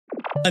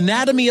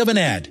Anatomy of an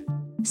ad.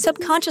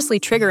 Subconsciously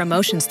trigger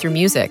emotions through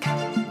music.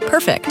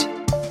 Perfect.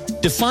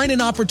 Define an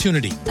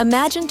opportunity.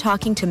 Imagine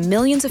talking to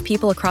millions of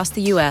people across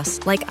the U.S.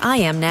 like I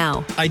am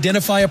now.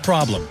 Identify a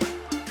problem.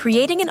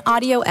 Creating an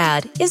audio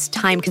ad is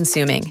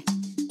time-consuming.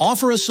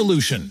 Offer a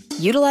solution.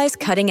 Utilize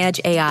cutting-edge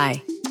AI.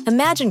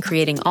 Imagine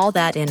creating all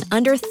that in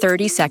under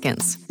 30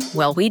 seconds.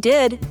 Well, we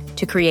did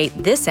to create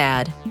this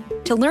ad.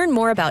 To learn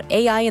more about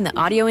AI in the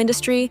audio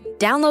industry,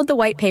 download the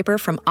white paper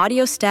from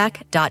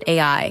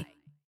audiostack.ai.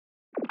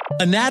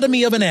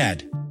 Anatomy of an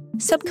ad.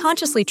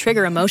 Subconsciously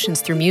trigger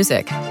emotions through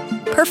music.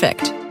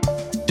 Perfect.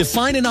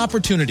 Define an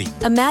opportunity.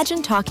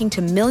 Imagine talking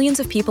to millions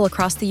of people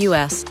across the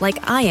U.S.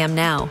 like I am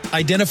now.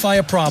 Identify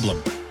a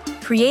problem.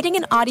 Creating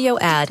an audio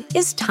ad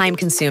is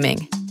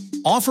time-consuming.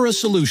 Offer a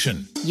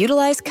solution.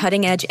 Utilize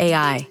cutting-edge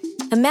AI.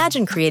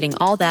 Imagine creating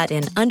all that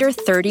in under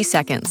 30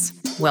 seconds.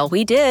 Well,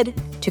 we did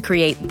to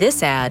create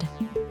this ad.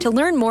 To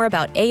learn more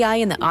about AI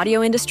in the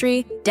audio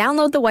industry,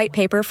 download the white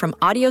paper from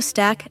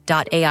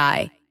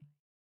audiostack.ai.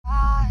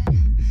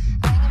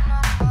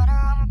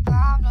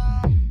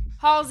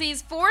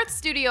 Halsey's fourth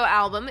studio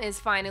album is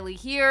finally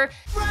here.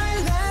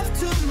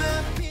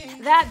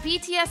 That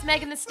BTS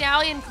Megan Thee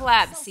Stallion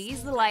collab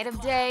sees the light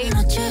of day.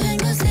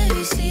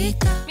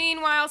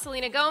 Meanwhile,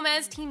 Selena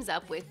Gomez teams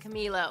up with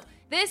Camilo.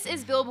 This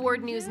is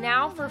Billboard News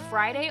Now for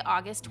Friday,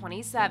 August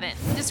 27th.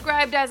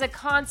 Described as a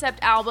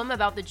concept album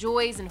about the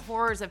joys and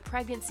horrors of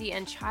pregnancy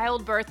and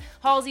childbirth,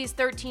 Halsey's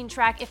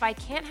 13-track If I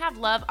Can't Have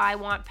Love, I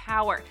Want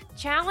Power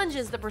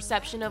challenges the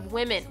perception of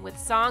women with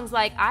songs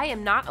like I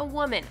Am Not a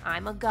Woman,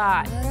 I'm a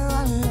God.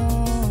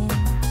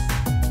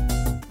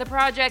 The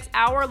project's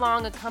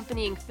hour-long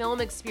accompanying film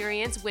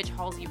experience, which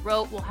Halsey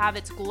wrote, will have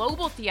its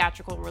global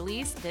theatrical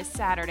release this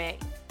Saturday.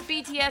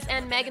 BTS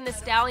and Megan Thee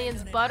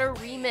Stallion's Butter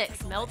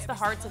remix melts the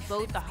hearts of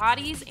both the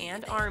hotties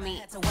and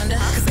ARMY.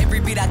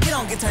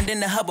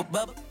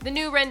 The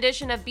new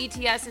rendition of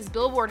BTS's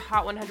Billboard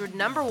Hot 100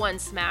 #1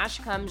 smash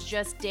comes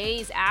just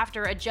days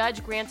after a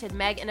judge granted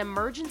Meg an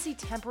emergency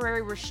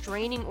temporary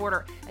restraining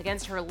order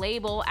against her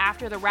label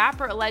after the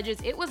rapper alleges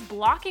it was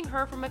blocking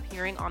her from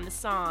appearing on the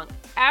song.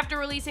 After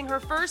releasing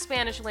her first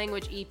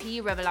Spanish-language EP,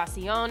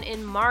 Revelación,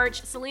 in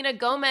March, Selena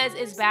Gomez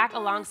is back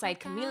alongside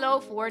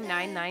Camilo for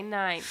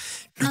 999.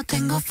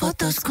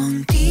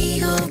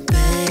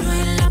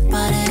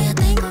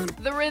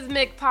 The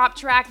rhythmic pop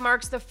track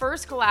marks the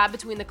first collab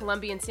between the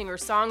Colombian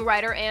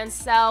singer-songwriter and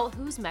Cell,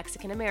 who's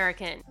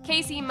Mexican-American.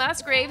 Casey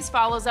Musgraves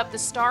follows up the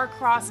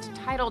star-crossed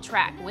title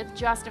track with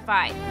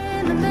Justified.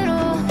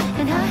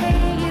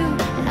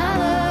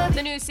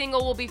 The new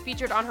single will be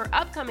featured on her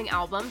upcoming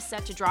album,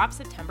 set to drop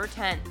September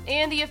 10th.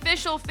 And the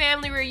official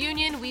family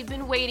reunion we've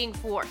been waiting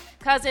for.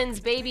 Cousins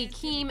Baby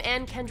Keem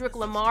and Kendrick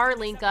Lamar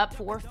link up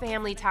for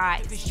Family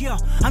Ties.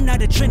 I'm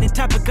not a trending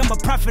topic, I'm a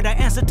prophet, I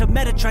answer to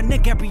Metatron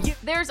every year.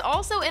 There's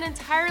also an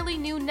entirely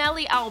new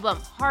Nelly album,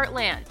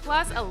 Heartland,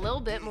 plus a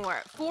little bit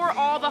more. For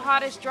all the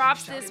hottest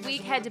drops this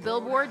week, head to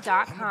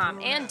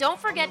Billboard.com. And don't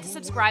forget to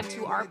subscribe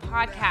to our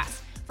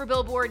podcast. For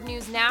Billboard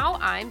News Now,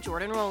 I'm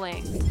Jordan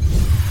Rolling.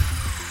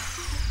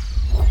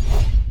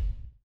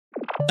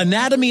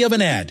 Anatomy of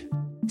an ad.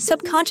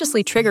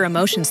 Subconsciously trigger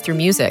emotions through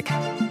music.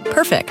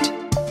 Perfect.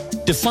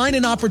 Define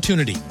an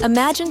opportunity.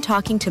 Imagine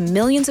talking to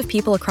millions of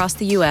people across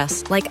the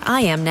U.S. like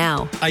I am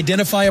now.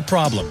 Identify a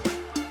problem.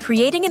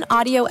 Creating an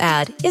audio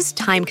ad is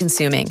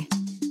time-consuming.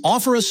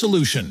 Offer a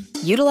solution.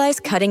 Utilize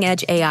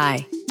cutting-edge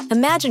AI.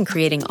 Imagine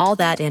creating all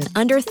that in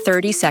under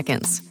 30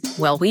 seconds.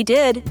 Well, we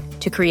did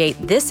to create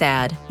this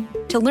ad.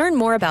 To learn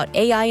more about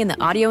AI in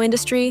the audio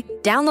industry,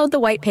 download the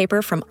white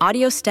paper from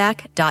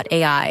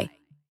audiostack.ai.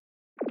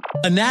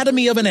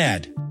 Anatomy of an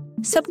ad.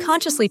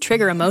 Subconsciously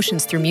trigger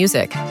emotions through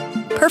music.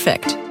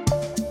 Perfect.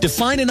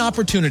 Define an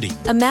opportunity.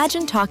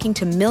 Imagine talking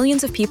to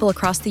millions of people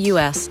across the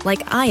U.S.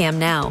 like I am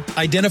now.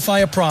 Identify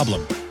a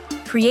problem.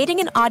 Creating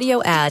an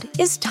audio ad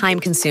is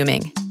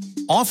time-consuming.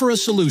 Offer a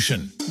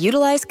solution.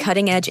 Utilize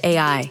cutting-edge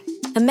AI.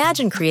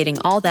 Imagine creating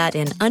all that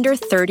in under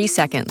 30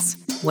 seconds.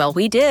 Well,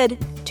 we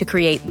did to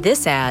create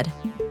this ad.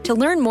 To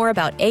learn more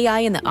about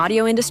AI in the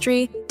audio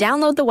industry,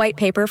 download the white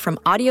paper from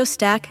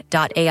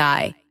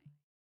audiostack.ai.